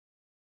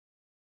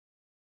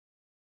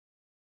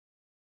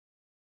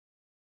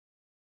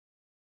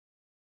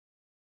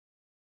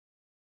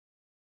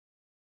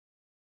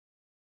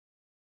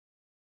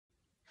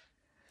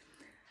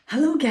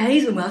Hello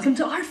guys and welcome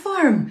to our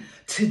farm.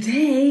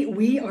 Today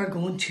we are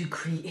going to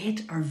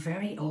create our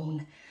very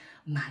own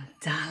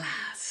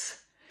mandalas.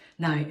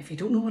 Now if you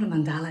don't know what a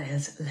mandala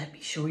is, let me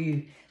show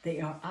you.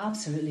 They are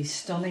absolutely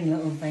stunning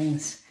little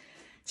things.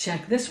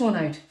 Check this one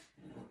out.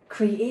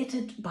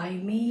 Created by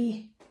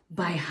me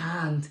by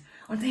hand.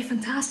 Aren't they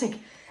fantastic?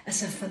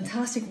 It's a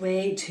fantastic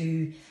way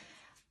to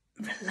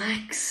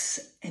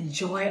relax,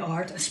 enjoy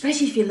art,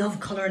 especially if you love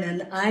colouring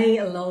in. I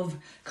love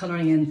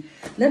colouring in.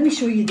 Let me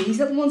show you these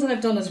little ones that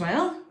I've done as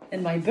well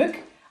in my book.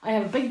 I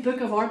have a big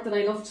book of art that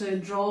I love to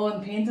draw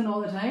and paint in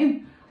all the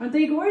time. Aren't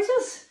they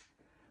gorgeous?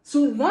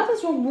 So that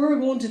is what we're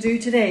going to do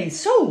today.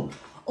 So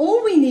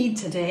all we need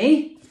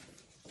today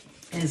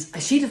is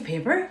a sheet of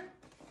paper.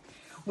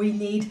 We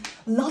need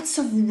lots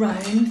of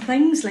round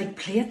things like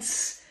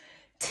plates,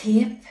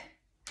 tape,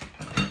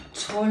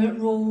 toilet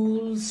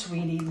rolls.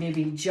 We need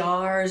maybe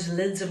jars,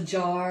 lids of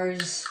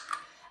jars,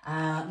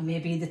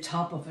 maybe the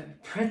top of a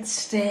Pritt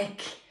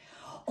stick,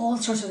 all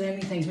sorts of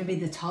yummy things, maybe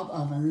the top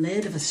of a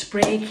lid of a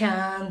spray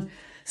can,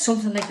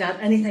 something like that,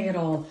 anything at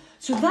all.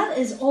 So that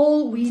is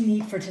all we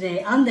need for today.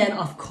 And then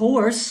of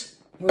course,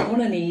 we're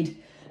gonna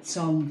need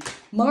some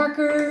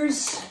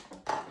markers,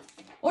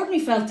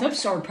 ordinary felt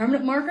tips or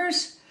permanent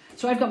markers.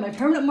 So I've got my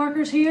permanent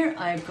markers here.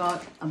 I've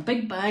got a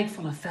big bag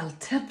full of felt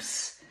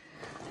tips.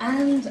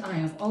 And I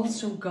have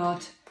also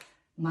got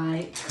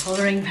my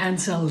colouring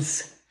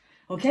pencils.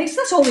 Okay, so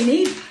that's all we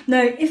need.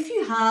 Now, if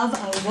you have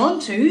and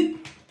want to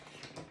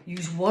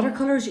use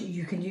watercolours,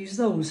 you can use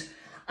those.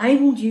 I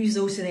won't use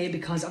those today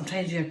because I'm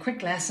trying to do a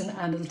quick lesson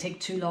and it'll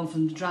take too long for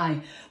them to dry.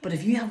 But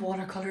if you have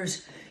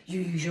watercolours, you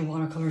use your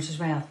watercolours as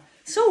well.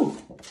 So,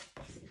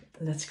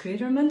 let's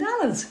create our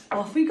mandalas.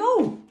 Off we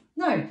go.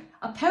 Now,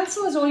 a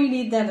pencil is all you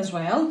need then as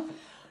well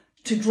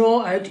to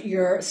draw out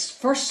your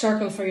first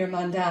circle for your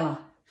mandala.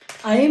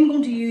 I am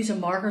going to use a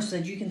marker so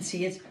that you can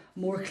see it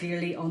more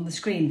clearly on the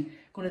screen.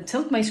 I'm going to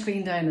tilt my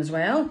screen down as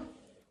well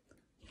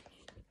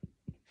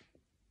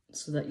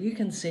so that you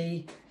can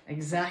see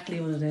exactly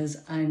what it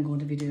is I'm going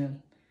to be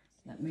doing.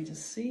 Let me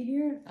just see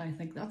here. I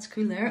think that's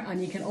cool there.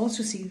 And you can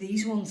also see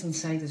these ones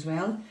inside as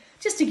well,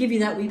 just to give you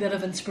that wee bit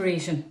of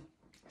inspiration.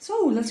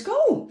 So let's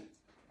go.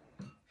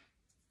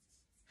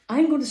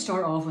 I'm going to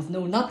start off with,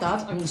 no, not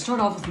that. I'm going to start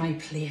off with my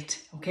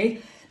plate,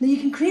 okay? Now you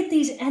can create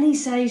these any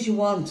size you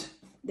want.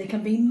 They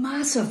can be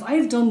massive.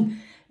 I've done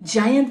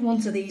giant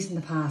ones of these in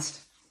the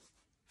past.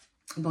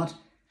 But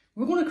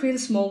we're going to create a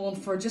small one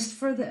for just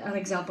for an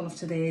example of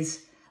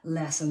today's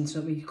lesson so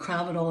that we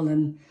cram it all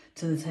in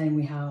to the time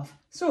we have.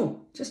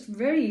 So just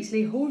very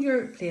easily hold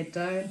your plate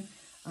down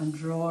and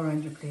draw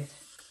around your plate.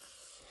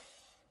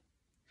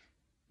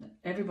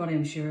 Everybody,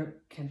 I'm sure,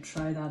 can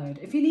try that out.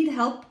 If you need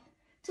help,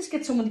 just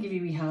get someone to give you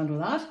a wee hand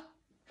with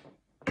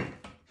that.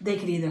 They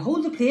can either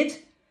hold the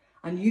plate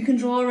and you can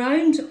draw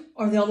around,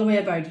 or the other way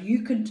about.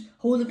 You could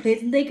hold the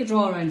plate and they could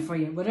draw around for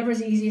you, whatever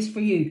is easiest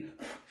for you.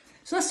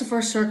 So that's the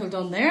first circle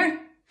done there.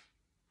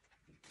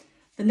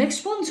 The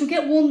next one, so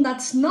get one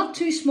that's not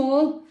too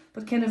small,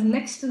 but kind of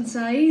next in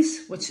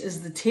size, which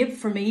is the tape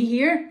for me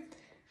here.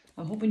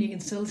 I'm hoping you can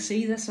still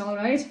see this all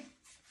right.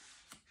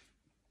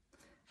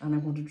 And I'm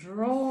going to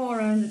draw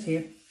around the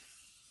tape,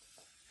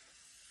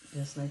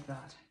 just like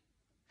that.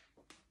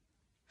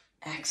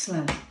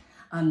 Excellent.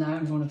 And now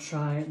I'm going to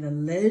try the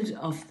lid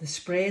of the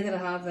spray that I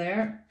have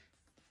there.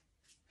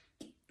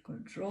 I'm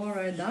going to draw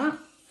around that.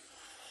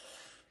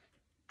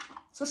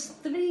 So it's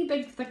 3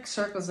 big thick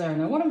circles there.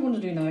 Now what I'm going to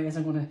do now is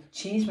I'm going to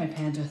change my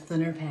pen to a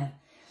thinner pen.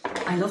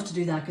 I love to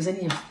do that because then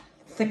you have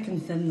thick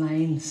and thin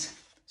lines.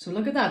 So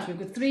look at that. We've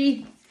got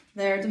 3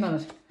 there at the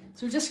minute.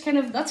 So just kind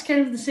of, that's kind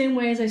of the same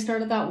way as I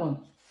started that one.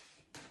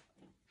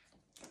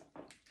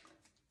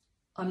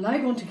 I'm now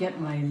going to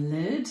get my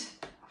lid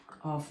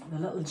of the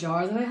little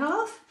jar that I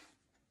have.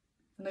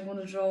 And I'm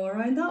going to draw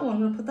around that one. I'm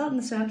going to put that in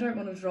the centre. I'm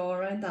going to draw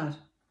around that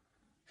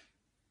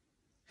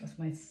with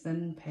my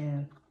thin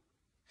pen.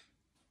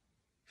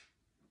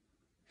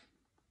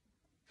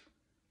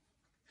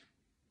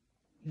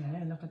 Yeah,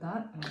 look at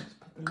that. I'll just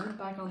put the lid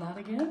back on that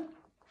again.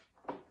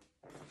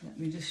 Let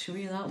me just show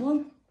you that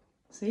one.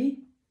 See?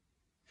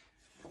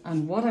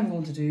 And what I'm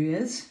going to do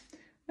is,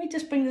 I might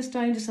just bring this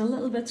down just a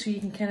little bit so you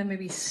can kind of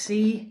maybe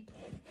see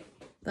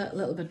that a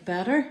little bit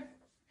better.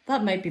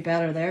 That might be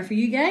better there for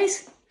you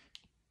guys.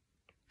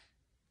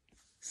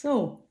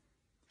 So,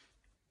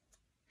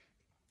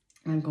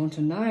 I'm going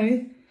to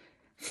now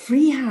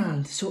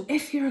freehand. So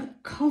if you're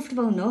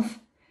comfortable enough,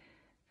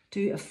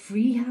 do a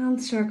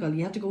freehand circle.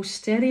 You have to go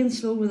steady and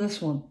slow with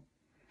this one.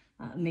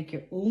 Make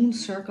your own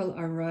circle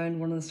around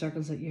one of the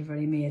circles that you've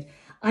already made.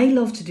 I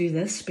love to do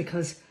this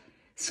because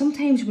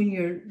sometimes when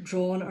you're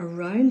drawing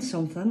around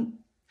something,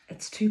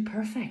 it's too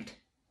perfect.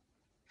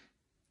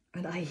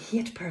 And I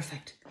hate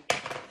perfect.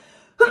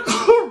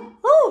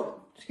 Oh,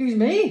 excuse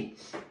me.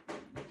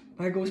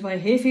 There goes my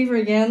hay fever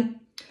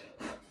again.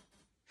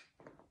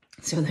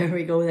 So there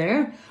we go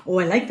there. Oh,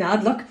 I like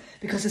that, look,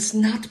 because it's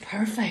not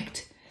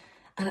perfect.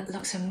 And it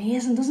looks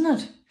amazing, doesn't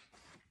it?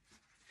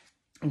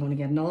 I'm going to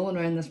get another one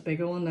around this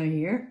bigger one now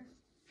here.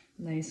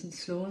 Nice and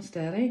slow and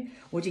steady.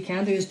 What you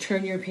can do is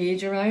turn your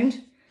page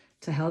around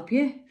to help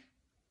you.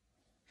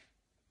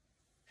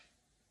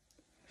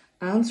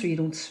 And so you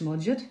don't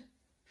smudge it.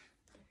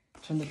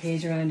 Turn the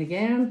page around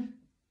again.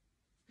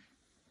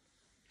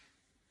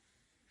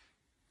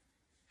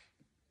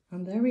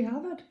 And there we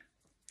have it.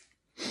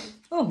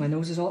 Oh, my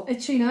nose is all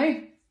itchy now.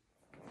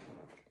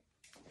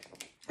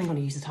 I'm going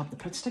to use the top of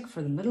the Pritt stick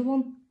for the middle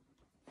one.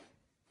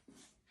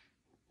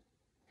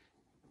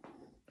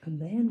 And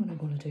then what I'm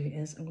going to do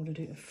is I'm going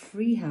to do a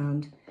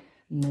freehand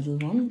middle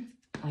one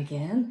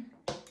again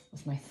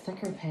with my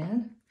thicker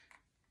pen.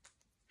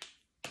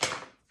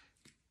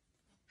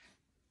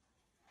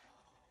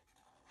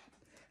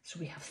 So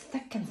we have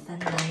thick and thin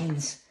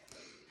lines.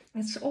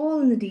 It's all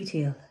in the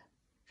detail.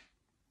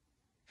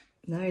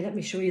 Now let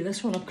me show you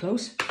this one up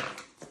close.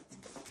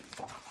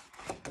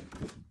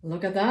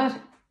 Look at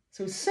that.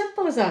 So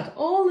simple as that.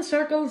 All the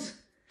circles,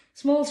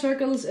 small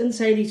circles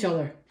inside each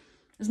other.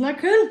 Isn't that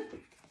cool?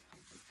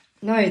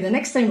 Now the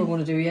next thing we're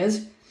going to do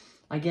is,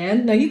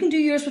 again, now you can do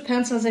yours with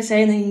pencil as I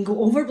say, and then you can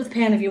go over it with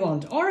pen if you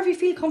want. Or if you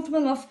feel comfortable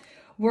enough,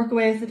 work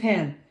away with the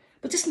pen.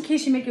 But just in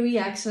case you make a wee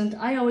accident,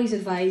 I always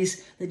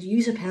advise that you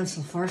use a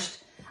pencil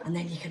first and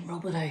then you can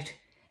rub it out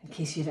in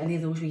case you have any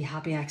of those wee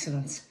happy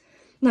accidents.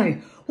 Now,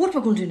 what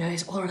we're going to do now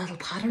is all our little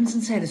patterns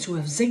inside it. So we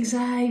have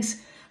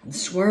zigzags and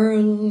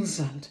swirls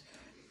and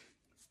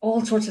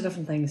all sorts of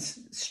different things.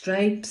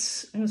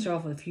 Stripes. I'm going to start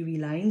off with a few wee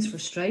lines for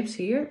stripes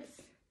here.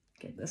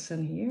 Get this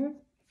in here.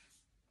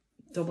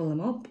 Double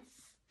them up.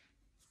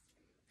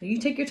 Now you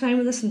take your time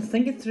with this and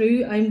think it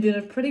through. I'm doing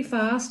it pretty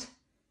fast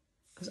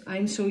because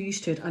I'm so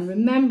used to it. And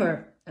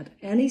remember, at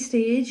any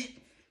stage,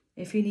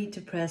 if you need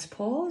to press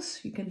pause,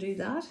 you can do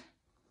that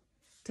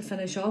to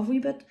finish off a wee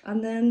bit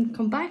and then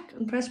come back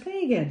and press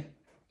play again.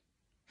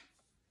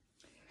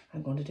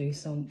 I'm going to do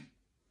some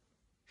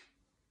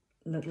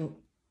little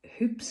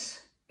hoops,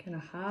 kind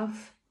of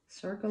half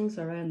circles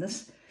around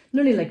this,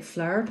 nearly like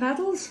flower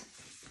petals.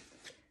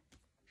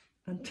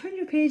 And turn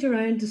your page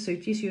around to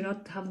suit you so you're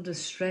not having to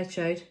stretch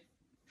out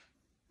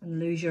and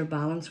lose your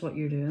balance what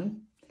you're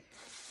doing.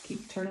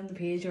 Keep turning the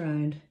page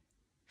around.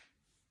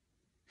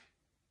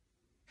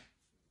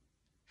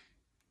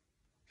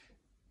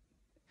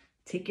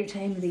 Take your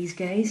time with these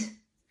guys.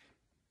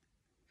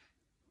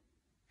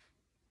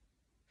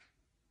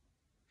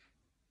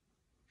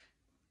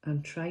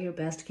 And try your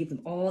best to keep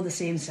them all the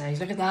same size.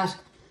 Look at that.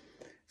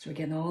 So we're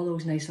getting all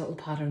those nice little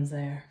patterns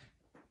there.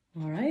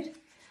 All right.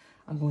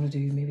 I'm going to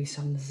do maybe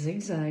some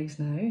zigzags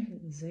now.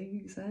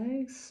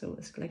 Zigzags. So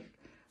it's like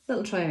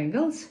little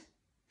triangles.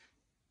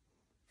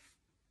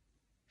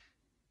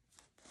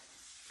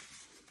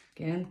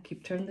 Again,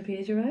 keep turning the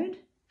page around.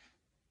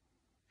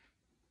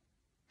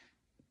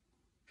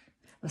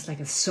 That's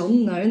like a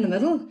sun now in the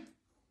middle.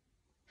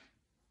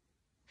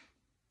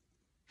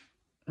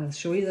 I'll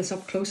show you this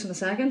up close in a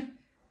second.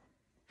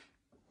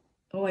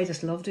 Oh, I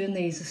just love doing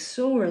these. It's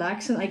so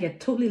relaxing. I get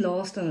totally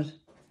lost in it.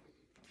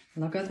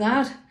 Look at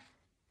that.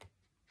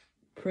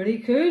 Pretty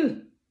cool,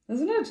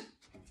 isn't it?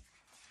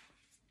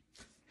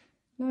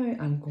 Now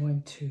I'm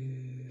going to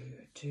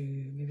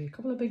do maybe a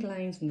couple of big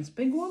lines in this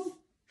big one.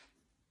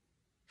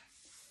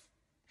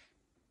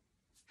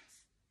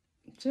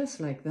 Just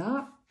like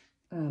that.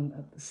 And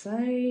at the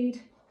side.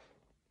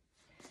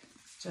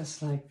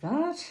 Just like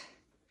that.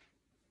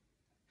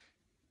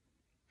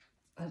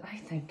 And I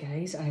think,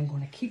 guys, I'm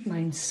going to keep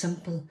mine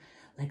simple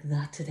like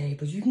that today.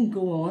 But you can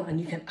go on and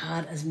you can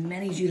add as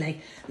many as you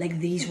like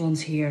these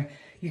ones here.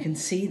 You can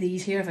see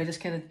these here. If I just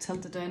kind of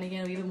tilt it down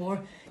again a little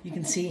more, you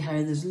can see how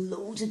there's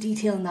loads of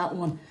detail in that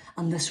one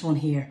and this one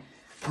here.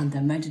 And the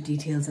amount of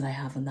details that I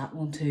have in that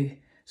one too.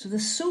 So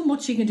there's so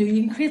much you can do.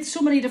 You can create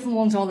so many different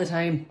ones all the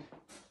time.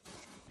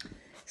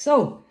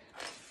 So,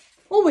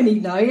 all we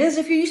need now is,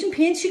 if you're using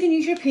paints, you can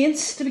use your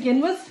paints to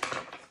begin with.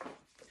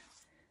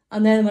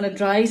 And then when it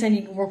dries, then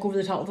you can work over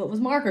the top of it with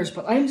markers.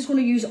 But I'm just going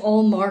to use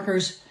all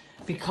markers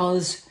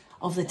because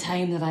of the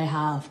time that I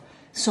have.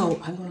 So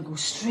I'm going to go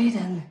straight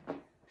in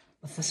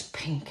with this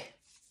pink.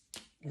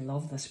 I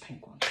love this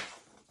pink one.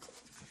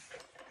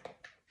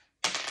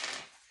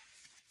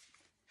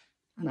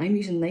 And I'm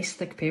using nice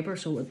thick paper,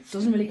 so it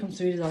doesn't really come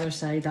through to the other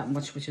side that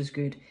much, which is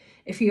good.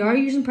 If you are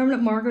using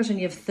permanent markers and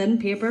you have thin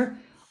paper,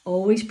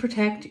 always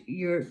protect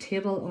your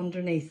table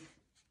underneath.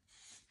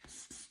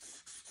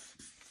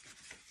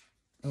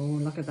 Oh,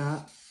 look at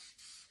that.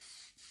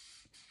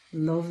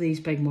 Love these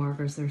big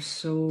markers. They're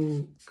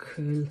so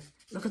cool.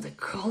 Look at the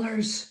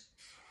colours.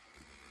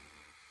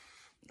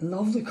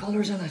 Love the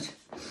colours in it.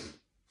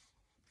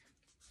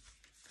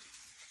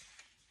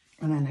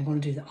 And then I'm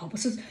going to do the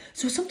opposites.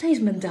 So sometimes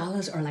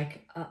mandalas are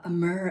like a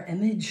mirror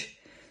image.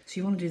 So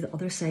you want to do the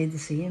other side the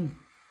same.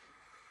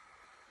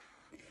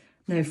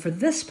 Now for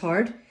this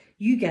part,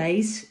 you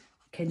guys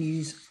can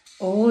use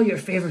all your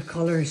favourite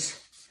colours.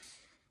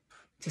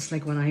 Just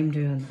like what I'm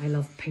doing. I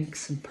love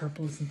pinks and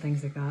purples and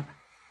things like that.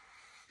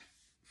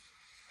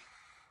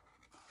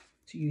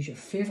 So use your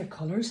favourite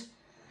colours.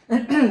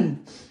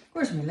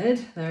 Where's my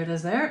lid? There it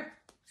is there.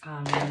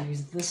 And I'm going to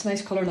use this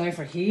nice colour now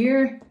for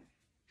here.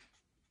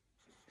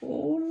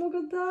 Oh,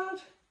 look at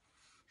that.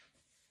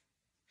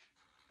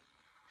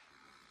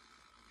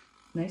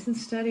 Nice and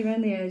steady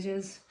around the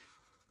edges.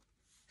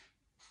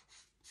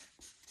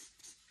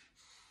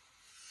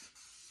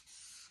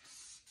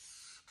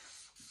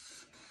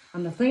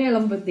 And the thing I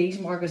love about these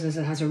markers is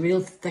it has a real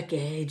thick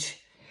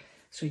edge,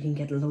 so you can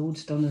get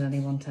loads done at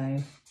any one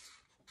time.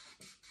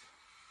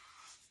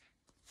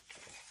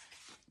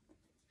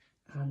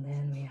 And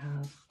then we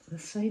have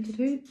this side to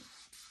do.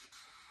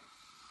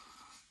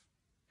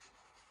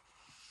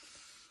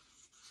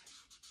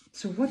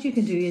 So what you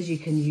can do is you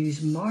can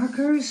use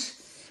markers,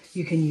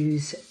 you can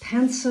use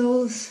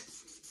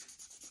pencils,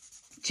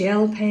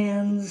 gel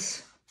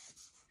pens,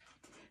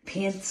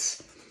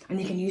 paints,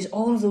 and you can use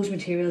all of those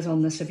materials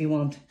on this if you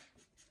want.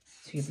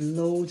 So you have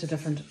loads of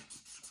different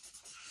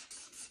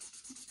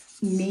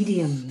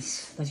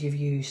mediums that you've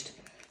used.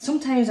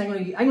 Sometimes I'm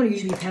going to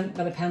use a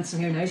bit of pencil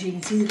here now so you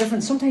can see the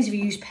difference. Sometimes if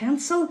you use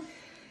pencil,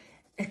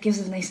 it gives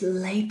it a nice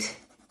light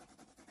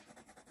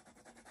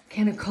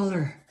kind of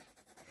colour.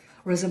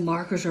 Whereas the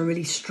markers are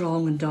really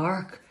strong and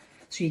dark.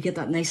 So you get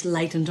that nice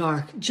light and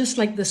dark. Just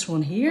like this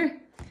one here.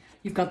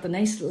 You've got the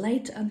nice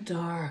light and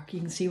dark. You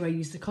can see where I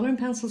use the colouring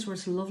pencils where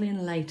it's lovely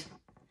and light.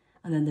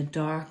 And then the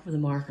dark with the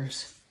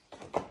markers.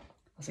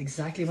 That's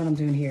exactly what I'm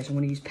doing here. So I'm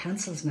going to use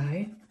pencils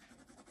now.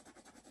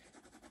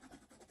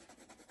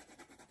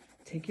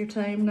 Take your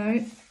time now.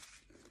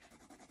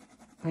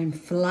 I'm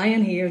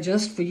flying here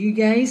just for you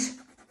guys.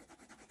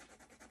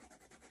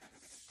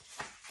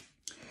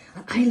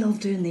 And I love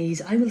doing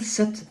these. I will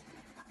sit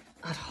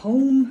at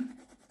home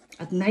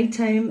at night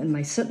time in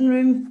my sitting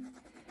room,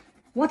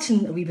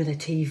 watching a wee bit of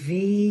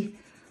TV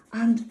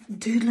and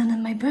doodling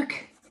in my book,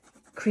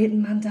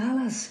 creating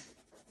mandalas.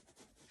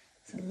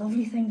 It's a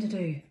lovely thing to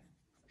do.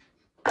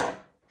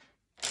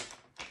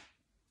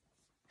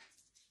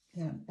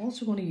 Now I'm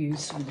also going to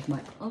use some of my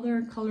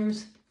other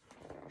colours,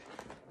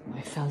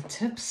 my felt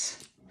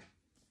tips.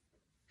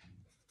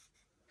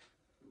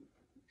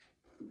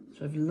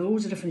 So I have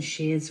loads of different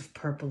shades of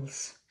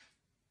purples.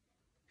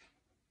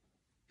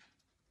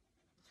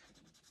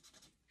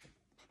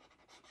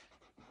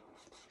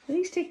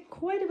 These take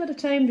quite a bit of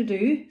time to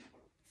do.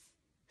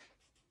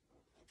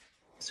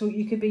 So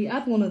you could be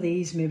at one of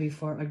these maybe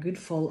for a good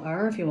full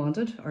hour if you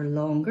wanted, or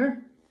longer.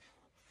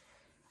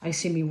 I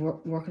see me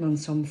working on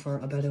some for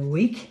about a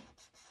week.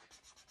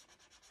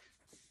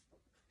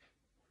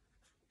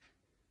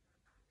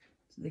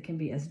 So they can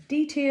be as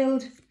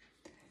detailed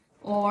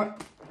or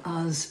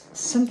as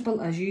simple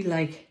as you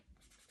like.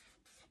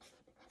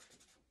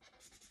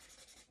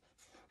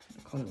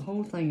 Colour the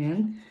whole thing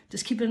in.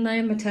 Just keep an eye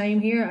on my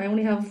time here. I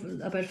only have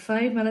about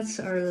 5 minutes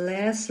or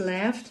less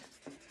left.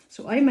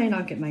 So I may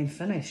not get mine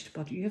finished,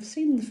 but you have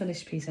seen the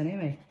finished piece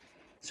anyway.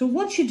 So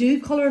once you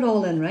do colour it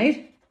all in,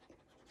 right?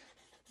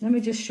 Let me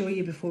just show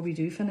you before we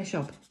do finish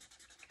up.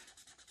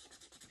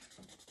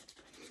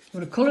 I'm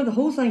going to colour the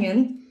whole thing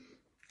in.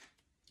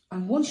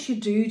 And once you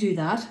do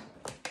that,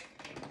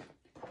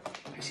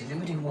 actually let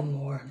me do one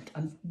more.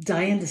 I'm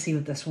dying to see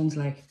what this one's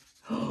like.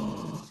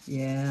 Oh,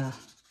 yeah.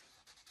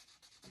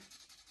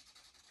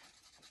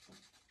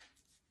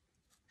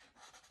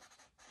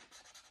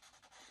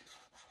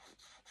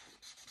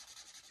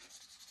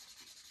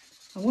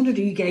 I wonder,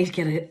 do you guys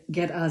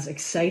get as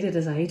excited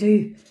as I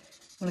do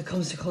when it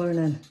comes to colouring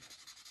in?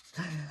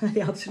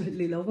 I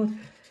absolutely love it.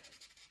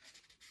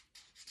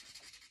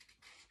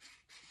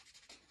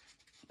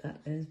 That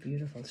is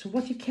beautiful. So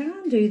what you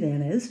can do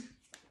then is,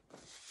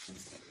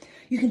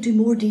 you can do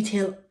more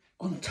detail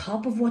on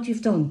top of what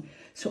you've done.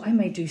 So I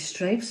might do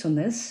stripes on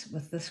this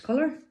with this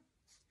colour.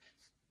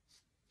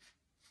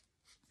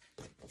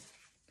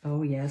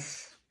 Oh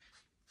yes.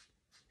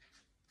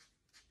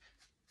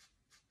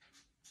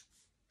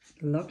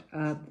 Look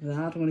at that.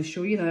 I'm going to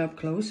show you now up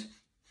close.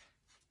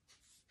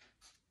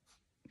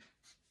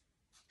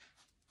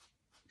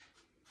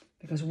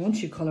 Because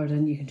once you colour it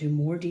in, you can do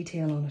more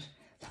detail on it.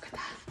 Look at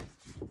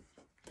that.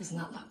 Doesn't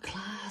that look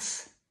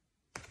class?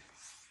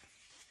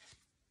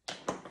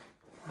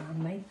 I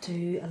might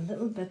do a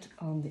little bit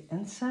on the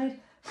inside.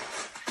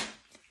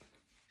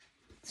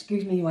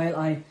 Excuse me while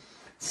I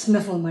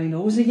sniffle my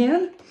nose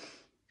again.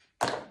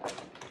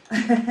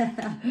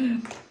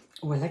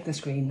 Oh, I like this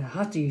green. I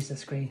have to use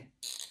this green.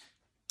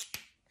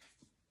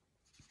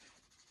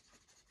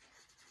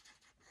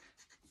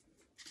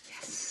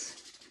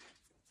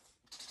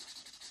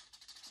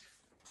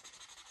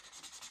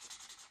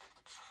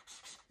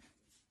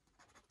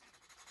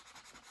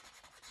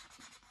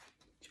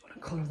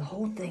 Colour the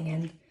whole thing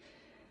in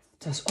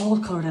so it's all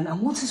coloured in, and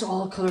once it's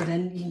all coloured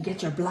in, you can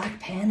get your black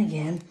pen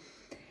again,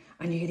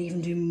 and you can even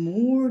do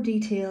more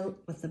detail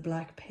with the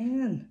black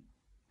pen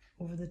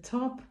over the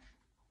top,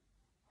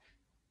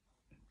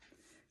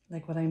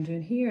 like what I'm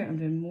doing here. I'm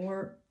doing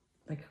more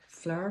like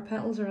flower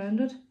petals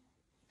around it.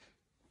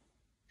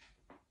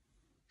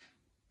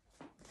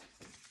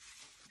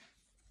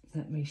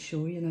 Let me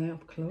show you now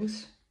up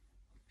close.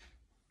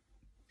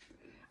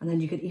 And then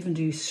you could even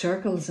do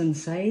circles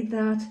inside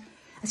that.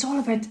 It's all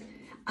about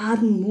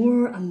adding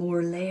more and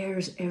more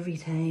layers every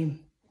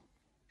time.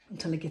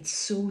 until it gets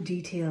so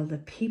detailed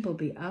that people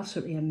be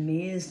absolutely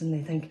amazed and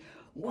they think,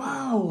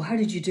 wow, how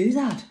did you do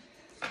that?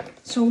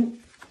 So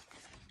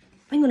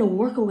I'm going to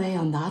work away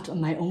on that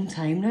on my own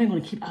time now. I'm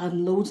going to keep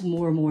adding loads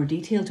more and more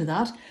detail to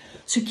that.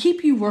 So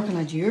keep you working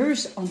at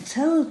yours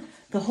until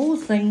the whole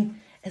thing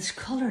is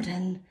coloured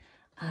in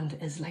and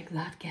is like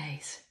that,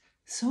 guys.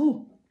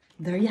 So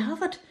there you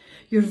have it,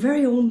 your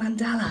very own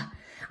mandala.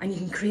 And you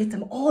can create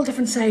them all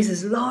different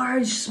sizes,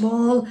 large,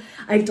 small.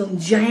 I've done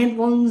giant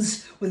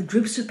ones with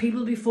groups of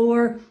people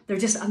before. They're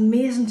just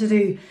amazing to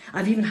do.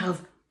 I've even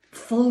have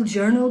full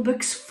journal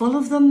books full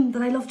of them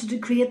that I love to do,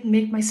 create and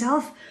make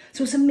myself.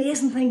 So it's an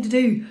amazing thing to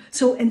do.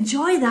 So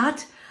enjoy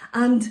that,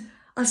 and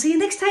I'll see you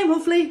next time,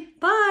 hopefully.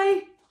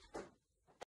 Bye.